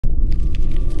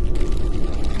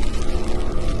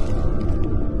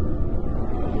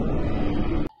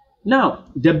Now,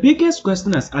 the biggest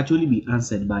question has actually been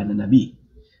answered by Nanabi.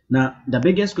 Now, the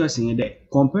biggest question is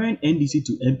that comparing NDC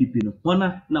to MPP, no,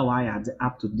 Hona now I had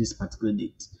up to this particular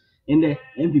date. And the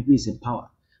MPP is in power,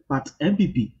 but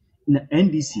MPP in the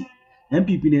MPP and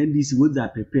NDC would are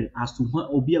prepared as to what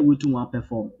Obia will to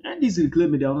perform. NDC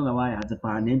claim the honor why had the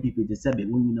power and MPP the same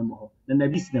when you know more. Then the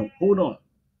business hold on.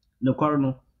 No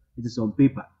coroner, it is on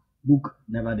paper, book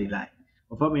never they lie.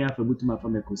 Of me have a butuma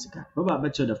from a Kosika. Baba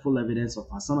bet you the full evidence of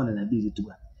someone and a busy to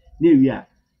her. There we are.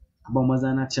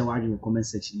 Bomazana Chawari in the comment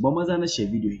section. Bomazana share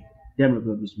video. Then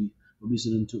republish me.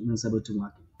 Obviously to Nansabo to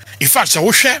market. In fact, I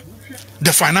will share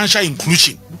the financial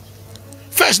inclusion.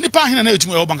 First, Nipa in an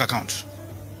bank account.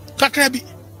 Kakrabi.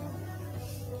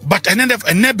 But and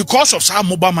then because of some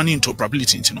mobile money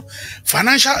interoperability, you know,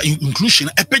 financial inclusion,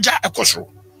 a peja ekosro.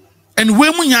 And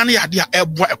when we are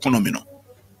economy, no.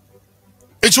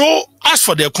 It's all as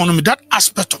for the economy, that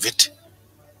aspect of it,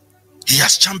 he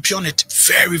has championed it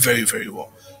very, very, very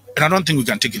well. And I don't think we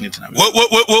can take anything away.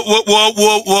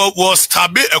 Was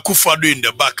Tabe Akufo-Addo in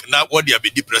the back? Now, what do you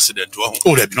be the president?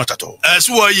 Oh, there be not at all. As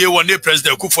well, you one day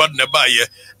President Akufo-Addo in the back,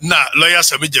 now, lawyer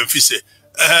Sami Jemfise,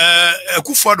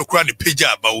 Akufo-Addo crown the page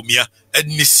Bawumia,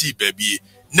 NDC, baby.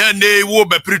 Now, they will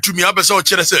be pretty to me. I saw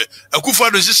Chelsea.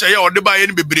 Akufo-Addo is say, or the buy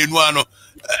any baby in one.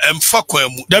 Fuck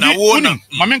him. Now, one,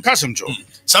 my main cousin, Joe.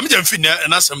 Sami Jemfine,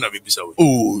 and ask him to be so.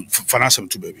 Oh, finance him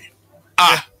too, baby.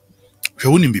 Ah,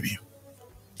 you wouldn't be.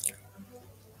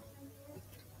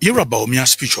 You're a Bawumia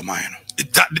speech of mine.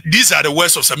 These are the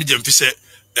words of Sami Jemfise.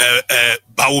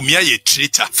 Bawumia ye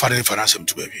traitor. Father finance him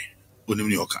to baby.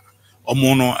 Unimnioka.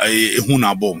 Omono a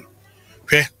huna bomb.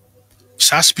 Where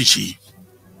sa speech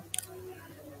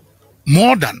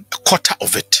more than a quarter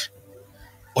of it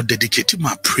or dedicated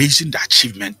my praising the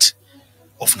achievement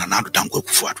of Nana Addo Dankwa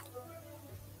Akufo-Addo.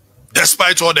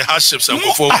 Despite all the hardships and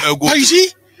but you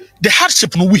see, the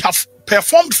hardship we have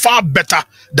performed far better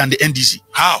than the NDC.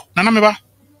 How? Nana Meba.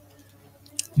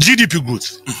 GDP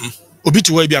growth. Obi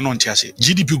to where be anon tiase.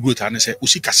 GDP growth and say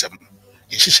usika 7.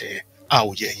 Yeshe ah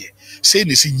yeah. Say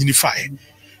ne si unify.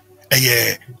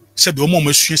 Se be omo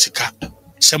masua sika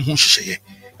sem ho hye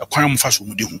ekwan mo fa so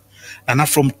mu de hu. And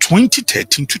from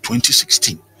 2013 to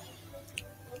 2016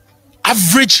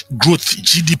 average growth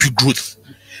GDP growth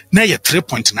na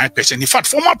 3.9%. In fact,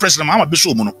 former President Mahama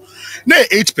beso mu no na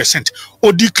 8%.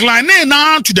 O decline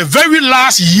now to the very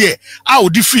last year. Our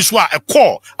decrease was a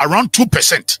core around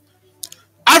 2%.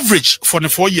 Average for the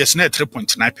 4 years na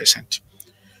 3.9%.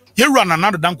 Here run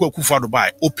another Dankwa Akufo-Addo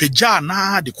by Opeja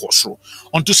na the course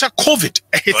unto say COVID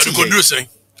hit.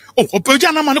 Oh,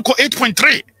 Opeja na man ko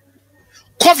 8.3.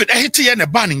 COVID hit here na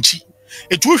banning chi.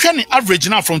 It will show an average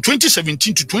now from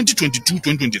 2017 to 2022,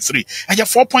 2023, and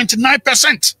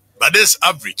 4.9%. But that's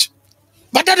average.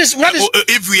 But that is what is.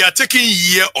 If we are taking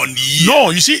year on year. No,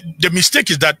 you see, the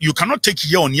mistake is that you cannot take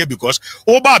year on year because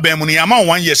Oba Bemuni amount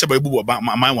 1 year, say by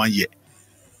 1 year.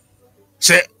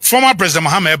 Say former President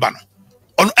Mahama Ebano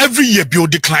on every year be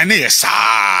declining. Yes,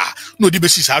 no, the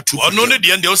basis are true. On only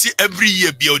the end, they'll see every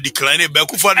year be declining. But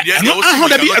Akufo-Addo the end,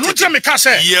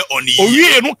 year on year. Oh,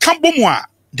 yeah, no, Kambomwa.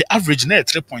 The average net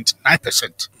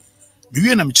 3.9%.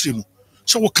 We na michiremu.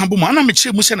 So what Kamboma na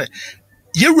michiremu say na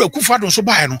yeru Akufo-Addo so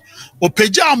buy no.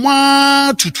 Opeja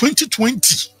ama to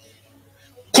 2020.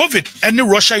 COVID and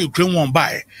Russia Ukraine won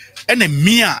buy. And a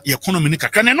mere economy ni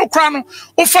kakra na no kra no.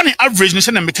 O fa ni average ni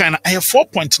say na meka na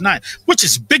 4.9, which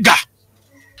is bigger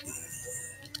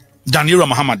than Yera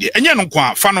Mahama de. Enye no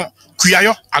kwa fa no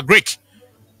kuyayo agrek.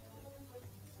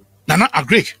 Nana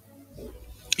agrek.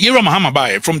 Yera Mahama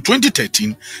by from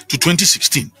 2013 to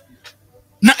 2016.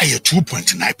 Now a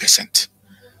 2.9%.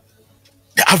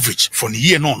 The average for the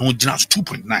year no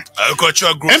 2.9.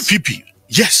 Agricultural growth. MPP,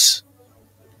 yes.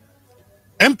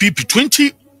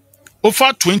 MPP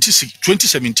over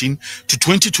 2017 to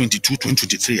 2022,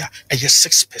 2023, a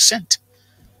 6%.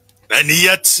 And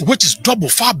yet, which is double,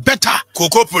 far better.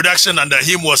 Cocoa production under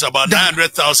him was about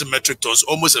 900,000 metric tons,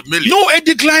 almost 1 million. No, it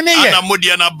declined. And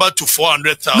Amodiana about to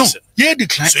 400,000. No, yeah,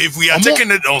 decline. So if we are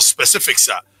taking it on specifics,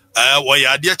 why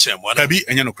are dear Chem? Maybe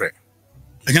and no credit.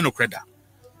 And no credit.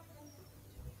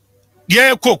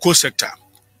 Yeah, cocoa sector.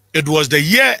 It was the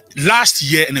year last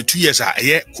year and the 2 years a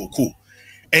year cocoa.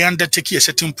 I undertake a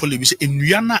certain policy in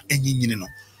Guyana and Yinino.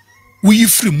 We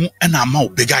free mu and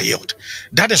amount bigger yield.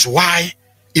 That is why.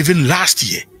 Even last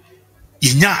year,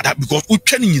 that because we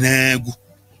planning in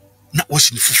not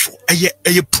was in fufu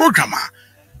a programmer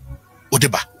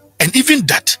odeba, and even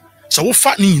that so we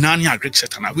fat in nani agric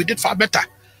setana we did far better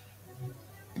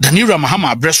than Yera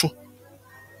Mahama Breso.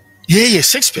 Yeah,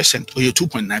 6% or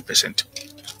 2.9%.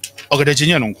 Okay,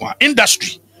 the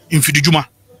industry in Fidijuma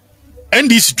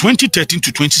NDC 2013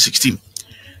 to 2016,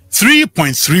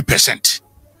 3.3%.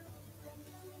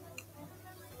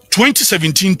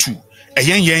 2017 to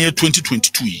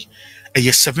 2022,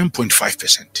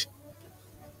 7.5%.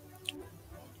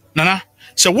 Nana,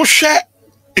 so what share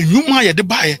a new ya de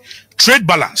buy trade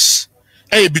balance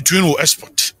between our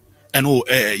export and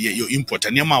your import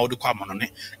and your mouth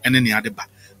and any other ba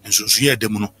and so here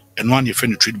demono and one your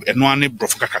friend trade and one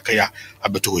brofoka kakaya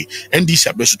abetoy NDC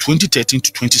abeso 2013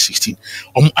 to 2016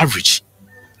 on average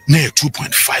near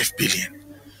 2.5 billion.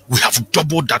 We have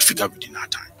doubled that figure within our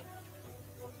time.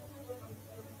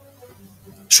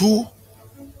 So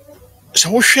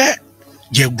what share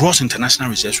your gross international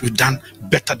reserves, we've done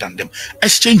better than them.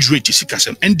 Exchange rate is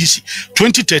NDC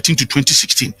 2013 to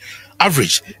 2016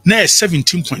 average near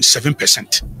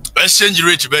 17.7%. Exchange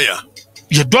rate beya.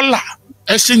 Your dollar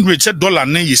exchange rate said dollar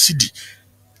ne ye CD.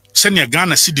 Send your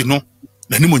Ghana CD no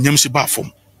the name of Nyamsi bar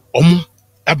from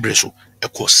abreso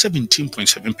equal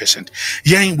 17.7%.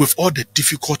 Yeah, with all the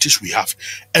difficulties we have,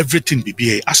 everything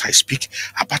BBA as I speak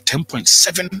about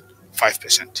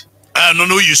 10.75%.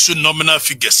 No, you should nominal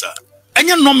figures, sir. And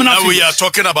your nominal now we are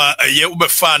talking about a year over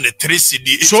 3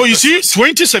 CD. So you see,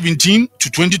 2017 to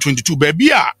 2022,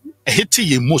 baby, a hit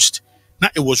year most. Now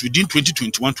it was within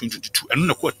 2021, 2022, and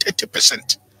not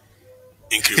 30%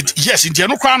 increment. Yes, in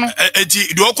Tiano Crown.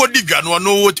 Do I call the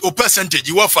no percentage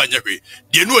you are fine?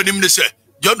 You know, him say,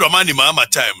 John Dramani Mahama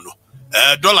time, no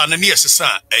dollar and yes,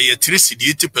 sir, a 3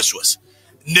 CD 80 pesos.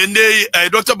 Then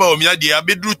Dr. Bawumia, they are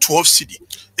bedroom 12 CD.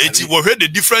 It will heard the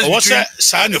difference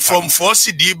between from 4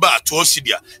 CD bar 12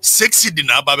 CD, 6 CD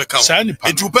na babeka.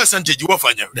 It 2% you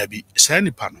offer you. Debbie,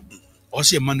 Sani Pano.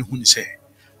 Also, your money who say,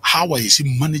 how is he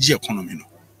manage economy? No,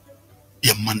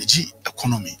 you manage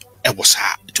economy. It was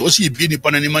hard. It was he being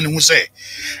upon any money who say,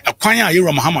 a quanya year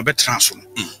Mahama bet transfer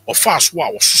or fast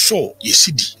wow so ye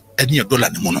CD any dollar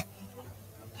the mono.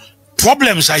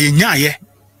 Problems are in ya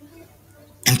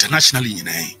internationally,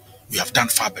 we have done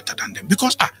far better than them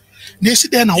because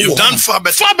you've done far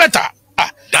better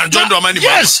than John Dramani.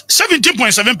 Yes,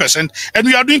 17.7%, and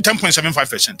we are doing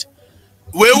 10.75%.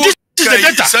 Where this is the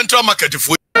data. Central market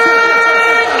for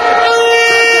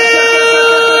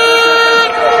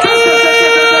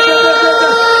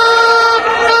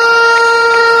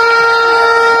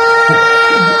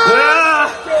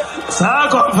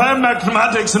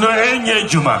mathematics no enye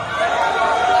juma.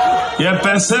 Ye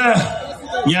pese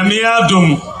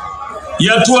Yamiadum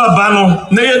Yatu Abano,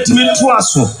 Nayatimi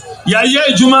Twaso,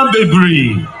 Yaye Juma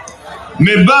Bebri,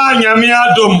 Meba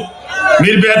Yamiadum,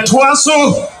 Mebe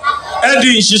Twaso,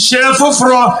 Eddie Shishefo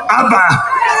Fro Abba,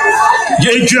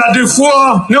 Yaja de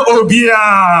Four, no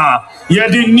Obia, Ye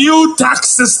the new tax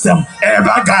system,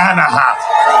 Ebagana,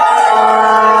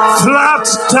 flat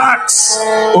tax,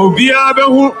 Obia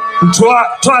Behu,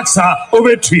 Twaxa,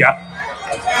 Obetria.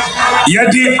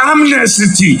 Yadi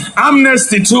amnesty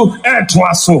to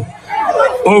etwaso.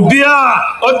 Obia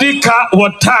odika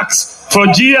what tax for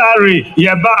GRA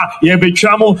yeba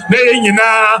yebetramu ne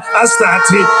nyina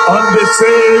started on the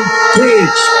same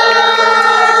page.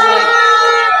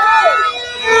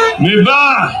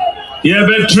 Meba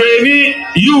yebetraining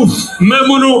youth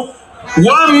memunu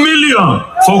 1 million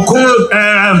for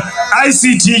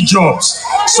ICT jobs,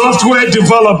 software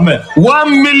development.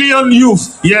 1 million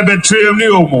youth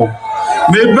yebetraining omo.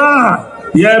 Meba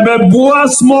yebebua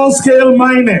small scale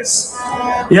miners.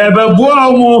 Yebebua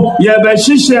omo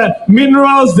yebeshisha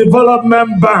minerals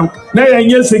development bank. Na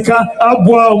yenyesika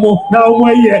abua omo na omo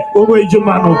ye omo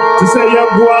ejumano. To say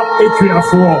yebua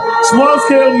ekriafo. Small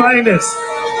scale miners.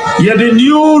 Ye the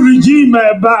new regime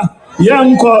eba.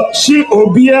 Yanko shi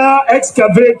obia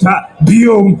excavator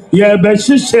biom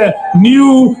yebeshisha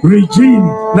new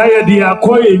regime na yedi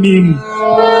akoye nim.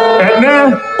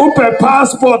 Ene upe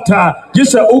passporta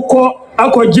jise uko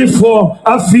akojifo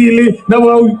afili na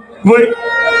we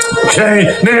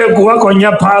ne wako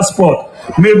nya passport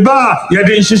meba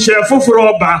yedi nshishe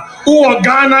fufuro ba uwo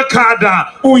Ghana kada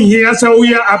unhia sa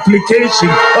uya application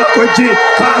akoji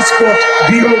passport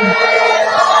biom.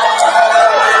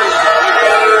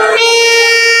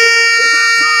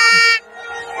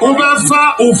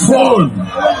 Ufa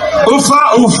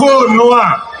phone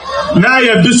noa na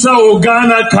ye bisa o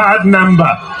Ghana card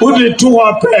number udi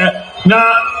tuwa pe na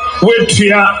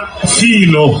wetia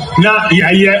filo na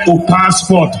yaye o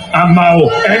passport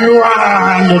amao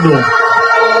enwa no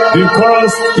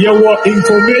because your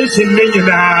information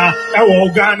na ewo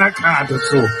Ghana card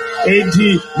so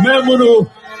enti memono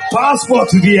passport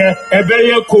there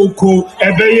ebeye koko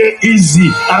ebeye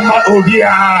easy ama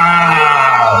obia.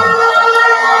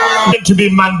 To be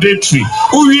mandatory.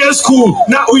 Uye school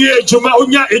na uye juma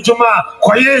unya ejuma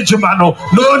kwaye juma no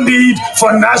need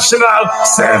for national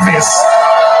service.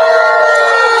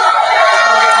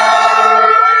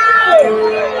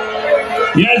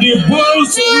 Yeah, the bold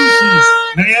solutions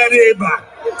na yadeba.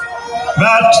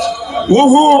 But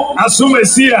who assume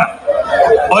here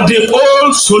or the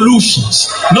old solutions,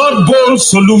 not bold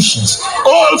solutions.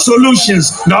 Old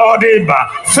solutions na odeba,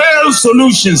 failed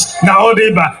solutions na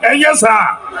odeba. And yes,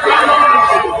 sir.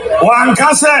 One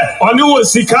kase oni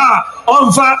wosika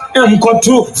onfa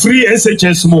mkoto free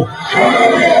SHS mo.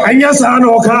 And yes, sir,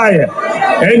 no kaya.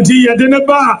 And the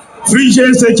ba free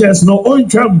SHS no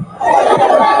ontwam.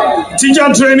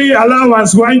 Teacher training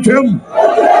allowance ontwam.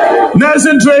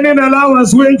 Nursing training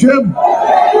allowance ontwam.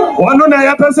 Wano na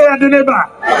ya pese ya deneba.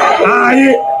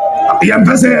 Aye, ya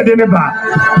pese ya deneba.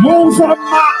 Move for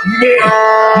me,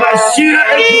 machine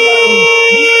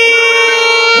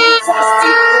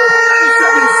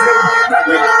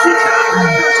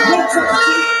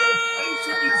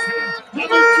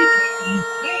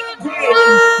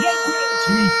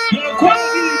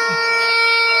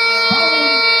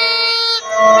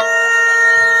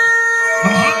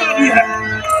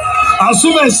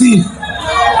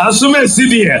Asumesi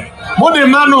dear. Mode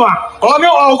manua, ono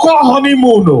oko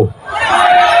honeymoon. Oko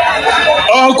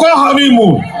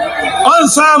honeymoon. On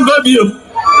some baby,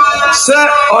 sir,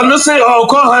 ono say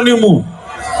oko honeymoon.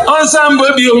 On some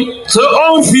baby, so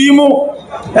on fimo.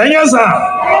 And yes,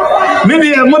 sir.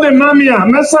 Maybe a mother mamia,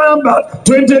 Masamba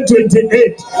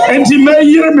 2028. And he may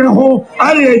hear me home.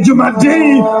 I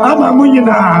Jumade,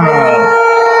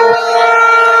 Amamunina.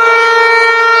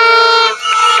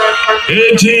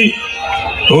 80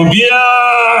 Obia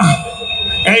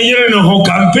and you know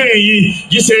campaign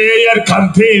you say your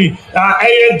campaign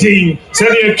ding say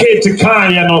your Kate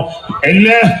Kayano and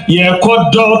then you call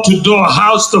door to door,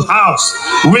 house to house,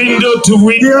 window to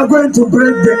window. You are going to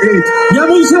break the 8.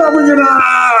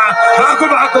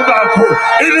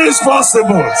 It is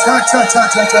possible.